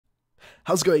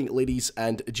How's it going, ladies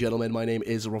and gentlemen? My name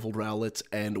is Ruffled Rowlet,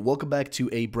 and welcome back to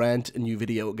a brand new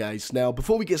video, guys. Now,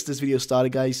 before we get this video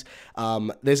started, guys,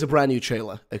 there's a brand new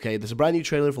trailer, okay? There's a brand new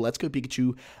trailer for Let's Go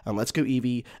Pikachu and Let's Go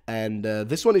Eevee, and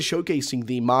this one is showcasing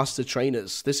the Master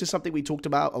Trainers. This is something we talked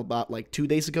about like 2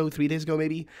 days ago, 3 days ago,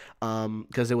 maybe,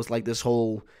 because there was like this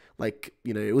whole, like,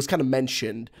 you know, it was kind of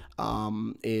mentioned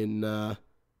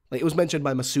like, it was mentioned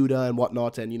by Masuda and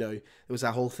whatnot, and, you know, it was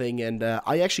that whole thing, and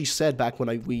I actually said back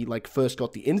when we first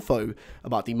got the info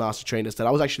about the Master Trainers that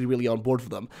I was actually really on board for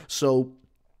them. So,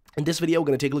 in this video, we're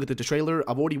going to take a look at the trailer.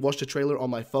 I've already watched the trailer on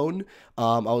my phone.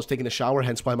 I was taking a shower,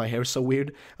 hence why my hair is so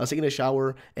weird. I was taking a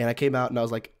shower, and I came out, and I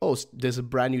was like, oh, there's a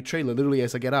brand new trailer. Literally,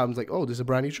 as I get out, I was like, oh, there's a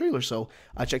brand new trailer. So,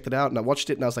 I checked it out, and I watched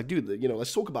it, and I was like, dude, you know,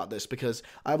 let's talk about this, because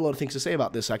I have a lot of things to say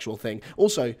about this actual thing.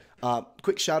 Also,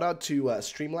 quick shout-out to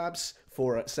Streamlabs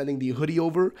for sending the hoodie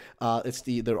over. It's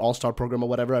their all-star program or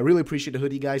whatever. I really appreciate the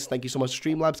hoodie, guys. Thank you so much,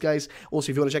 Streamlabs, guys. Also,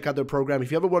 if you want to check out their program,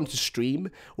 if you ever want to stream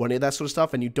or any of that sort of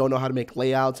stuff and you don't know how to make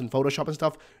layouts and Photoshop and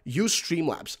stuff, use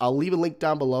Streamlabs. I'll leave a link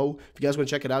down below if you guys want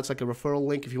to check it out. It's like a referral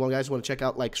link if you guys want to check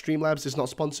out like Streamlabs. It's not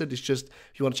sponsored. It's just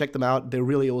if you want to check them out, they're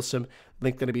really awesome.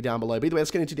 Link going to be down below. But either way,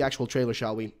 let's get into the actual trailer,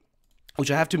 shall we?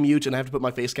 Which I have to mute and I have to put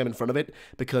my face cam in front of it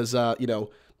because, you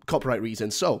know, copyright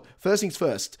reasons. So, first things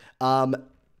first.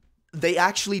 They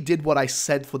actually did what I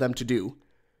said for them to do,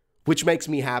 which makes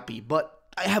me happy, but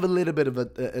I have a little bit of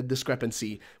a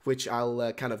discrepancy, which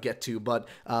I'll kind of get to, but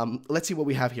let's see what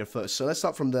we have here first. So let's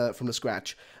start from the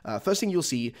scratch. First thing you'll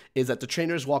see is that the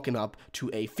trainer is walking up to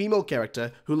a female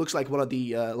character who looks like one of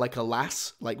the, like a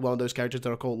lass, like one of those characters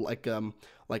that are called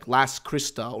like Lass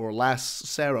Krista or Lass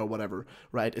Sarah or whatever,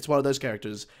 right? It's one of those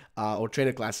characters or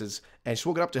trainer classes, and she's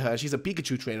walking up to her. She's a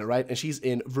Pikachu trainer, right? And she's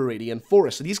in Viridian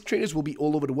Forest. So these trainers will be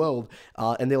all over the world,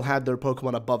 and they'll have their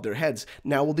Pokemon above their heads.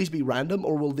 Now, will these be random,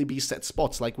 or will they be set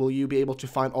spots? Like, will you be able to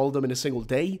find all of them in a single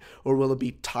day, or will it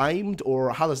be timed, or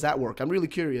how does that work? I'm really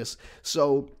curious.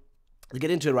 So, to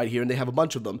get into it right here, and they have a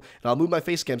bunch of them. And I'll move my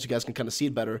face cam so you guys can kind of see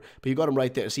it better, but you got them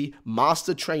right there. See?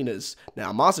 Master Trainers.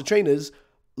 Now, Master Trainers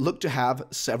look to have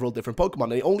several different Pokemon.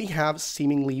 They only have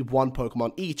seemingly one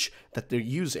Pokemon each that they're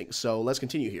using. So let's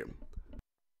continue here.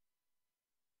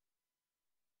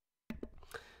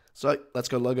 So let's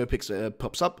go. Logo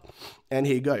pops up, and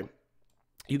here you go.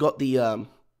 You got the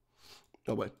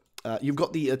you've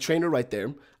got the trainer right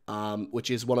there. Which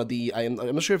is one of the, I'm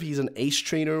not sure if he's an ace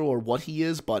trainer or what he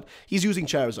is, but he's using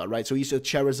Charizard, right? So he's a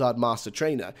Charizard master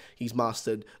trainer. He's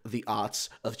mastered the arts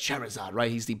of Charizard,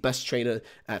 right? He's the best trainer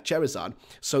at Charizard.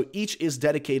 So each is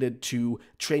dedicated to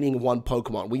training one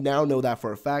Pokemon. We now know that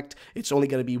for a fact. It's only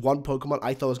going to be one Pokemon.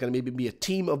 I thought it was going to maybe be a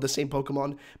team of the same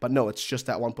Pokemon, but no, it's just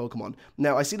that one Pokemon.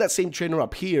 Now, I see that same trainer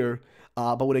up here,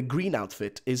 but with a green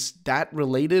outfit. Is that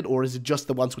related, or is it just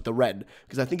the ones with the red?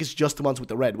 Because I think it's just the ones with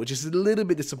the red, which is a little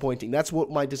bit disappointing. That's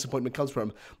what my disappointment comes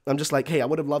from. I'm just like, hey, I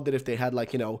would have loved it if they had,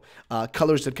 like, you know,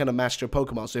 colors that kind of match their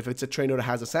Pokemon. So if it's a trainer that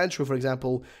has a Sandshrew, for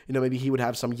example, you know, maybe he would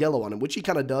have some yellow on him, which he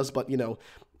kind of does, but, you know,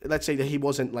 let's say that he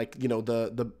wasn't, like, you know,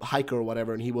 the hiker or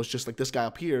whatever, and he was just like this guy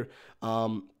up here,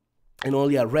 and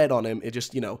only had red on him. It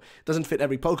just, you know, doesn't fit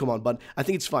every Pokemon, but I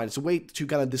think it's fine. It's a way to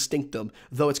kind of distinct them,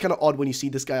 though it's kind of odd when you see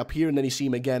this guy up here and then you see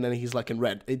him again and he's like in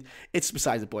red. It's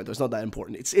besides the point, though. It's not that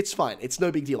important. It's fine. It's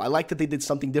no big deal. I like that they did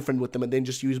something different with them and then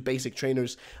just use basic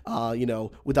trainers, you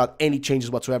know, without any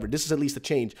changes whatsoever. This is at least a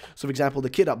change. So, for example, the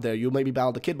kid up there, you'll maybe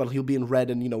battle the kid, but he'll be in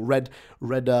red and, you know, red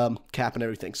cap and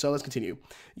everything. So let's continue.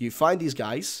 You find these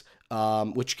guys,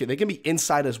 which they can be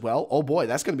inside as well. Oh boy,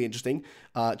 that's going to be interesting.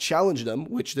 Challenge them,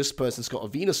 which this person's got a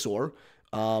Venusaur,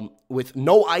 with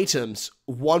no items,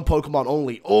 one Pokemon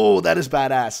only. Oh, that is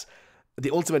badass.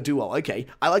 The ultimate duo. Okay,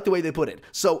 I like the way they put it.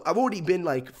 So I've already been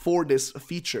like for this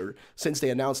feature since they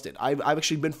announced it. I've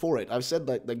actually been for it. I've said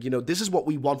like, you know, this is what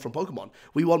we want from Pokemon.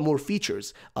 We want more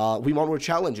features. We want more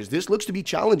challenges. This looks to be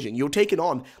challenging. You're taking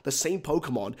on the same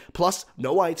Pokemon plus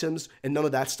no items and none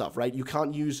of that stuff, right? You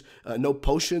can't use no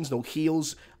potions, no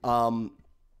heals.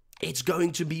 It's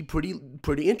going to be pretty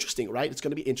interesting, right? It's going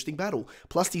to be an interesting battle.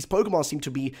 Plus, these Pokemon seem to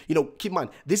be, you know, keep in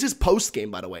mind, this is post-game,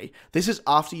 by the way. This is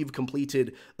after you've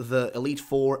completed the Elite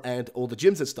Four and all the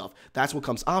gyms and stuff. That's what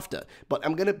comes after. But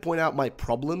I'm going to point out my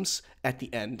problems at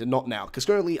the end and not now. Because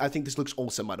currently, I think this looks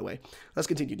awesome, by the way. Let's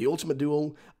continue. The Ultimate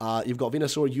Duel, you've got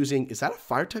Venusaur using, is that a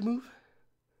Fire-type move?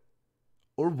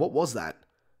 Or what was that?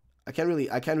 I can't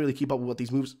really keep up with what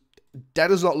these moves. That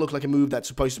does not look like a move that's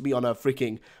supposed to be on a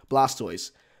freaking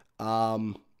Blastoise.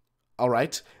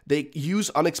 Alright. They use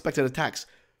unexpected attacks.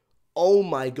 Oh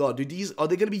my god, dude, are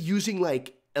they gonna be using,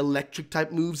 like, electric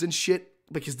type moves and shit?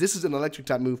 Because this is an electric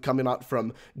type move coming out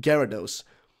from Gyarados.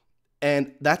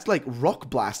 And that's like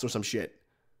Rock Blast or some shit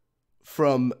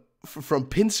from from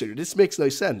Pinsir. This makes no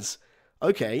sense.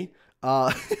 Okay.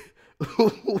 What?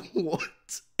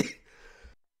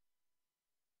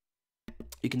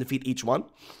 You can defeat each one.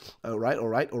 All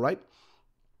right.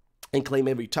 And claim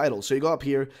every title. So you go up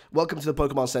here. Welcome to the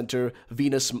Pokemon Center.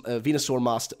 Venusaur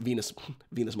Master,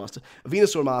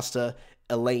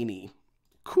 Eleni.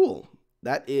 Cool.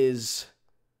 That is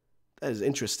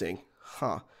interesting.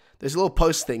 Huh. There's a little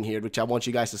post thing here, which I want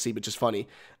you guys to see, which is funny.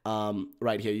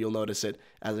 Right here, you'll notice it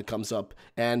as it comes up.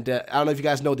 And I don't know if you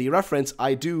guys know the reference.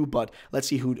 I do, but let's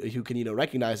see who can,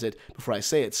 recognize it before I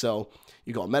say it. So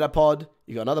you got Metapod,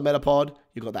 you got another Metapod,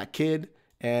 you got that kid,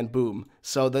 and boom.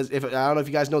 So I don't know if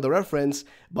you guys know the reference,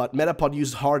 but Metapod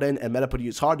used Harden and Metapod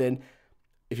used Harden.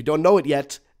 If you don't know it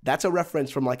yet, that's a reference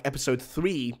from like episode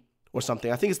 3 or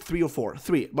something. I think it's 3 or 4.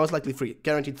 3, most likely 3.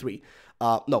 Guaranteed 3.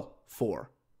 No, 4.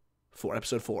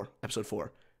 Episode 4.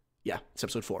 Yeah, it's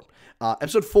episode 4.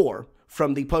 Episode 4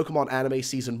 from the Pokemon anime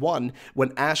season 1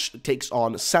 when Ash takes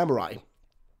on Samurai.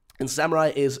 And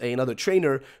Samurai is another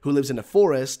trainer who lives in a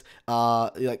forest,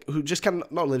 who just kind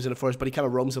of, not lives in a forest, but he kind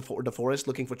of roams the forest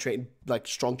looking for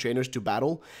strong trainers to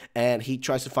battle. And he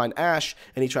tries to find Ash,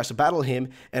 and he tries to battle him,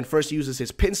 and first he uses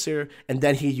his Pinsir, and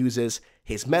then he uses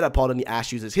his Metapod, and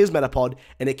Ash uses his Metapod,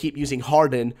 and they keep using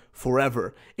Harden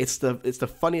forever. It's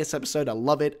the funniest episode. I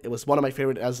love it. It was one of my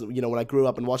favorite, when I grew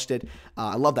up and watched it.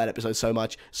 I love that episode so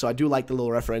much. So I do like the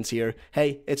little reference here.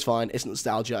 Hey, it's fine. It's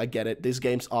nostalgia. I get it. These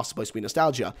games are supposed to be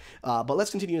nostalgia. But let's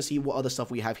continue to see what other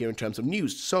stuff we have here in terms of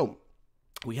news. So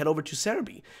we head over to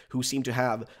Cerebi, who seem to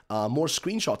have more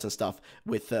screenshots and stuff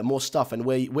with more stuff and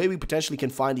where we potentially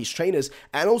can find these trainers,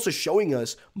 and also showing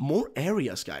us more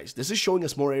areas, guys. This is showing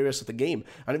us more areas of the game.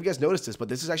 I don't know if you guys noticed this, but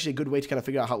this is actually a good way to kind of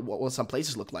figure out what some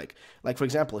places look like. Like, for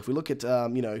example, if we look at,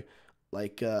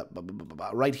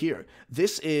 right here,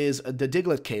 this is the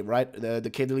Diglett cave, right? The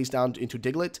cave that leads down into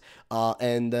Diglett,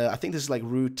 and I think this is like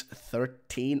Route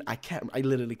 13. I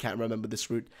literally can't remember this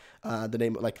route, the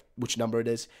name, like which number it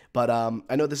is, but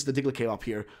I know this is the Diglett cave up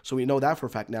here, so we know that for a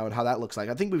fact now and how that looks like.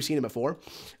 I think we've seen it before.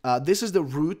 This is the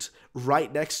route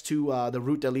right next to the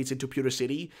route that leads into Pewter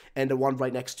City, and the one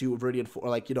right next to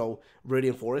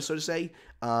Viridian Forest, so to say.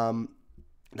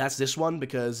 That's this one,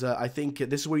 because I think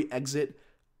this is where you exit.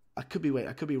 I could be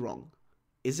wrong.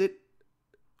 Is it,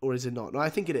 or is it not? No, I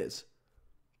think it is,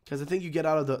 because I think you get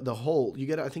out of the hole.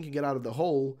 I think you get out of the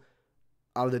hole,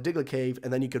 out of the Diglett cave,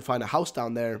 and then you can find a house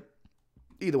down there.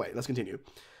 Either way, let's continue.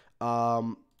 I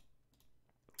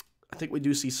think we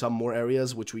do see some more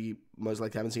areas which we most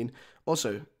likely haven't seen.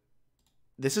 Also,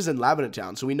 this is in Lavender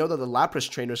Town, so we know that the Lapras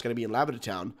trainer is going to be in Lavender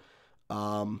Town.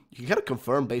 You can kind of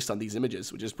confirm based on these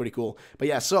images, which is pretty cool. But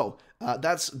yeah, so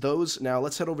that's those. Now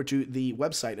let's head over to the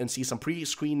website and see some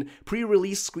pre-release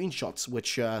screenshots,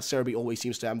 which Cerebi always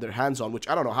seems to have their hands on, which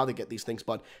I don't know how they get these things,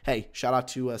 but hey, shout out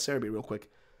to Cerebi real quick.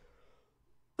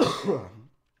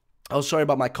 Oh, sorry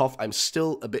about my cough. I'm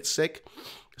still a bit sick,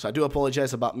 so I do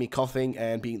apologize about me coughing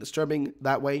and being disturbing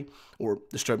that way, or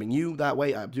disturbing you that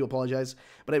way. I do apologize.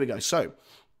 But there we go. So,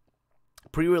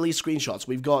 pre-release screenshots.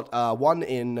 We've got one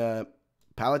in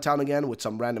Pallet Town again with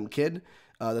some random kid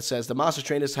that says the Master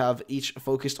Trainers have each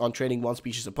focused on training one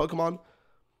species of Pokemon.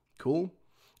 Cool.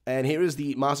 And here is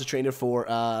the Master Trainer for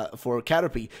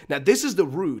Caterpie. Now, this is the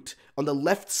route on the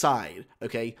left side,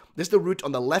 okay? This is the route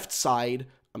on the left side.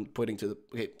 I'm pointing to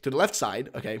the left side,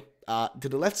 okay? To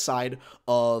the left side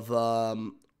of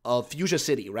Fuchsia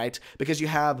City, right? Because you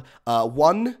have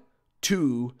 1,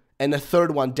 2, and the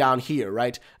third one down here,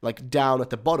 right? Like down at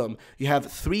the bottom, you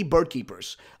have 3 bird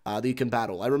keepers that you can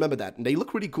battle. I remember that, and they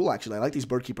look really cool actually. I like these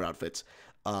bird keeper outfits.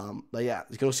 But yeah,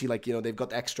 you can see like they've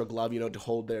got the extra glove, to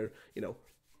hold their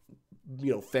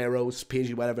pharaohs,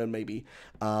 PNG, whatever it may be.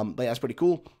 But yeah, it's pretty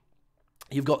cool.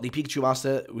 You've got the Pikachu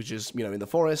Master, which is, in the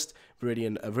forest.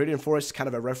 Viridian Forest, kind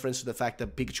of a reference to the fact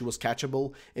that Pikachu was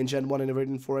catchable in Gen 1 in the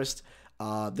Viridian Forest.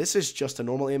 This is just a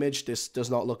normal image. This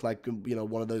does not look like,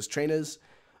 one of those trainers.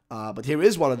 But here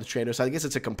is one of the trainers. So I guess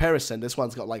it's a comparison. This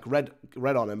one's got, like, red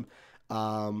on him.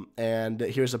 And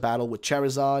here's a battle with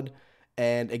Charizard.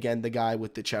 And, again, the guy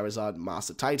with the Charizard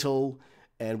Master title.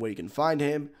 And where you can find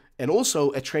him. And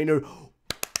also a trainer.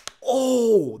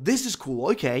 Oh, this is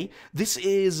cool. Okay. This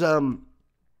is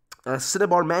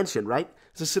Cinnabar Mansion, right?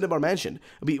 It's a Cinnabar Mansion.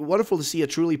 It'd be wonderful to see a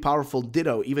truly powerful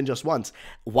Ditto, even just once.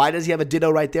 Why does he have a Ditto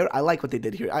right there? I like what they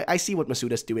did here. I see what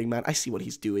Masuda's doing, man. I see what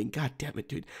he's doing. God damn it,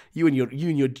 dude. You and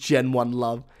your Gen 1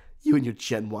 love. You and your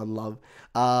Gen 1 love.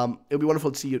 It'd be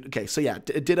wonderful to see you. Okay, so yeah,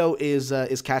 Ditto is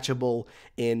catchable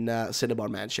in Cinnabar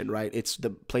Mansion, right? It's the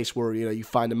place where you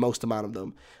find the most amount of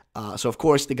them. So of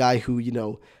course the guy who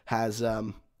has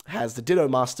has the Ditto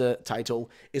Master title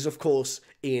is, of course,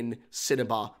 in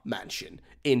Cinnabar Mansion.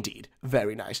 Indeed.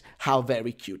 Very nice. How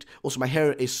very cute. Also, my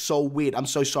hair is so weird. I'm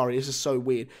so sorry. This is so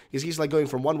weird. Because he's like going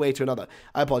from one way to another.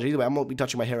 I apologize. Either way, I won't be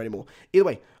touching my hair anymore. Either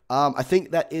way, I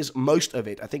think that is most of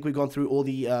it. I think we've gone through all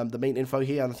the main info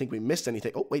here. I don't think we missed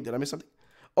anything. Oh, wait, did I miss something?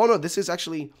 Oh, no, this is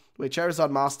actually... Wait, Charizard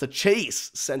Master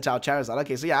Chase sent out Charizard.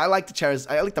 Okay, so yeah, I like the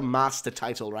Charizard. I like the Master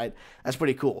title, right? That's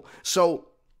pretty cool. So...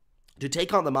 to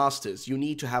take on the Masters, you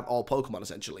need to have all Pokemon,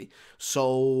 essentially.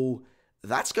 So,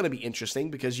 that's going to be interesting,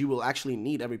 because you will actually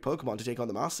need every Pokemon to take on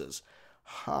the Masters.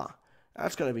 Huh.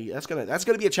 That's going to be a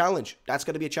challenge. That's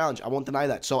going to be a challenge. I won't deny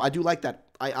that. So, I do like that.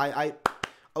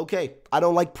 Okay. I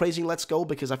don't like praising Let's Go,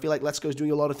 because I feel like Let's Go is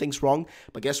doing a lot of things wrong.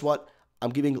 But guess what? I'm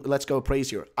giving Let's Go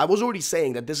praise here. I was already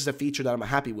saying that this is a feature that I'm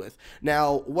happy with.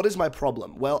 Now, what is my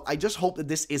problem? Well, I just hope that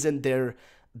this isn't their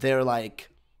like...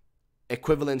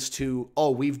 equivalence to,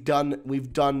 oh, we've done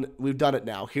it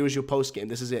now. Here's your post game.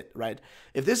 This is it, right?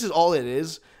 If this is all it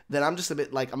is, then I'm just a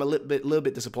bit like, I'm a little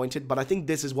bit disappointed, but I think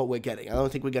this is what we're getting. I don't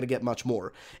think we're going to get much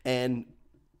more. And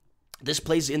this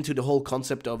plays into the whole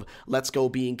concept of Let's Go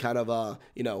being kind of a,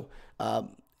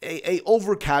 a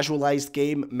over casualized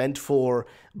game meant for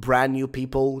brand new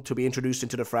people to be introduced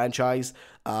into the franchise,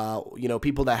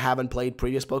 people that haven't played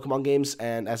previous Pokemon games,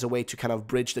 and as a way to kind of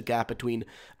bridge the gap between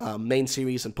main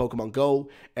series and Pokemon Go.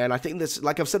 And I think this,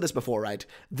 like I've said this before, right?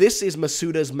 This is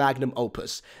Masuda's magnum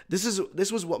opus. This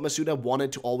was what Masuda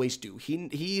wanted to always do.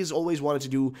 He's always wanted to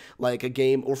do like a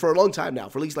game, or for a long time now,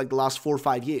 for at least like the last 4 or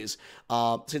 5 years,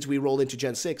 since we rolled into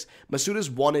Gen 6, Masuda's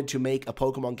wanted to make a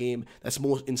Pokemon game that's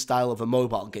more in style of a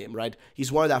mobile game, right?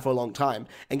 He's wanted that for a long time.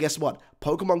 And guess what?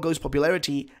 Pokemon Go's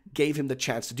popularity gave him the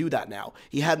chance to do that now.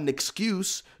 He had an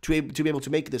excuse to be able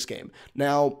to make this game.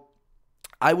 Now,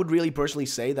 I would really personally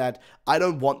say that I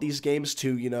don't want these games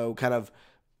to, kind of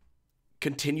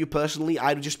continue personally.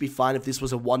 I'd just be fine if this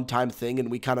was a one-time thing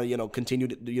and we kind of,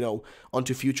 continued,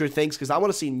 onto future things, because I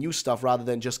want to see new stuff rather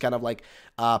than just kind of like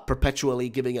perpetually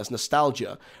giving us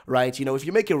nostalgia, right? If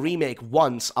you make a remake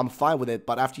once, I'm fine with it,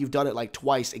 but after you've done it like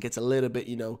twice, it gets a little bit,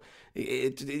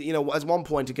 at one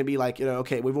point it can be like,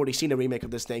 okay, we've already seen a remake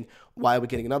of this thing, why are we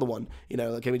getting another one?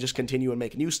 Can we just continue and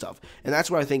make new stuff? And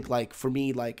that's where I think, like, for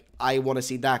me, like, I want to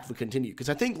see that continue, because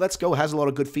I think Let's Go has a lot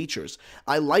of good features.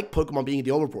 I like Pokemon being in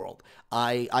the overworld.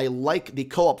 I like the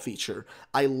co-op feature.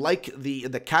 I like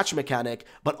the catch mechanic,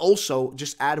 but also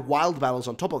just add wild battles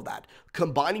on top of that.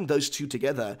 Combining those two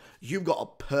together, you've got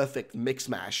a perfect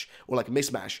mix-mash, or like a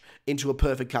mismatch, into a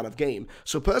perfect kind of game.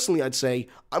 So personally, I'd say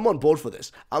I'm on board for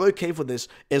this. I'm okay for this,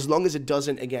 as long as it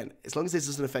doesn't, again, as long as this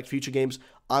doesn't affect future games,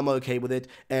 I'm okay with it.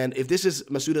 And if this is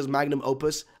Masuda's magnum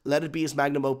opus, let it be his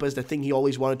magnum opus, the thing he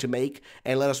always wanted to make,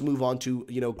 and let us move on to,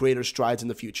 greater strides in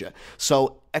the future.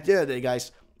 So at the end of the day,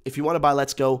 guys, if you want to buy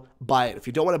Let's Go, buy it. If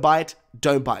you don't want to buy it,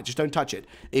 don't buy it. Just don't touch it.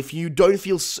 If you don't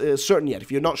feel certain yet,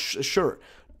 if you're not sure,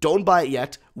 don't buy it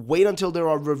yet. Wait until there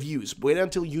are reviews. Wait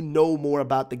until you know more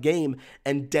about the game,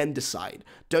 and then decide.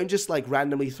 Don't just like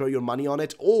randomly throw your money on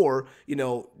it, or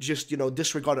just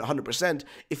disregard it 100%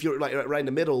 if you're like right in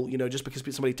the middle, just because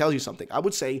somebody tells you something. I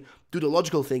would say do the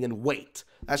logical thing and wait.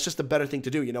 That's just a better thing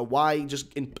to do. Why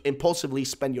just impulsively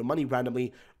spend your money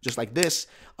randomly just like this,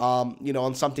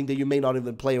 on something that you may not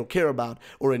even play or care about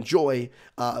or enjoy,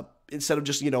 instead of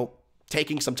just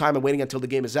taking some time and waiting until the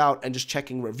game is out and just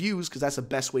checking reviews, because that's the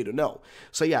best way to know.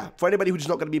 So yeah, for anybody who's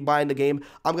not going to be buying the game,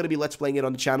 I'm going to be Let's Playing it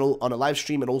on the channel on a live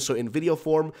stream and also in video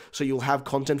form, so you'll have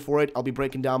content for it. I'll be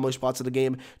breaking down most parts of the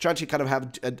game, trying to kind of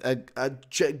have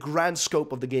a grand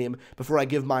scope of the game before I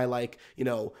give my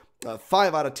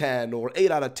 5 out of 10 or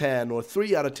 8 out of 10 or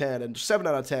 3 out of 10 and 7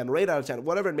 out of 10 or 8 out of 10,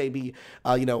 whatever it may be,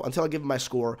 until I give my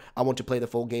score, I want to play the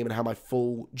full game and have my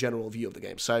full general view of the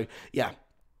game. So yeah,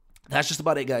 that's just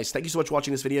about it, guys. Thank you so much for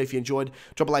watching this video. If you enjoyed,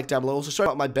 drop a like down below. Also, sorry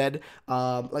about my bed.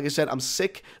 Like I said, I'm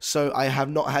sick, so I have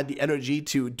not had the energy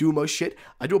to do most shit.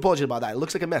 I do apologize about that. It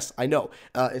looks like a mess. I know.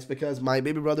 It's because my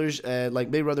baby brothers,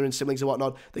 baby brother and siblings and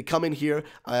whatnot, they come in here,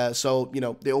 so,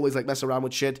 they always, mess around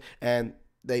with shit, and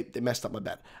they messed up my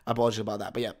bed. I apologize about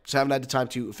that. But yeah, so I haven't had the time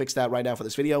to fix that right now for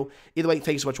this video. Either way,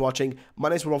 thank you so much for watching. My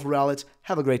name is Rolf Rowlett.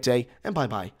 Have a great day, and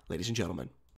bye-bye, ladies and gentlemen.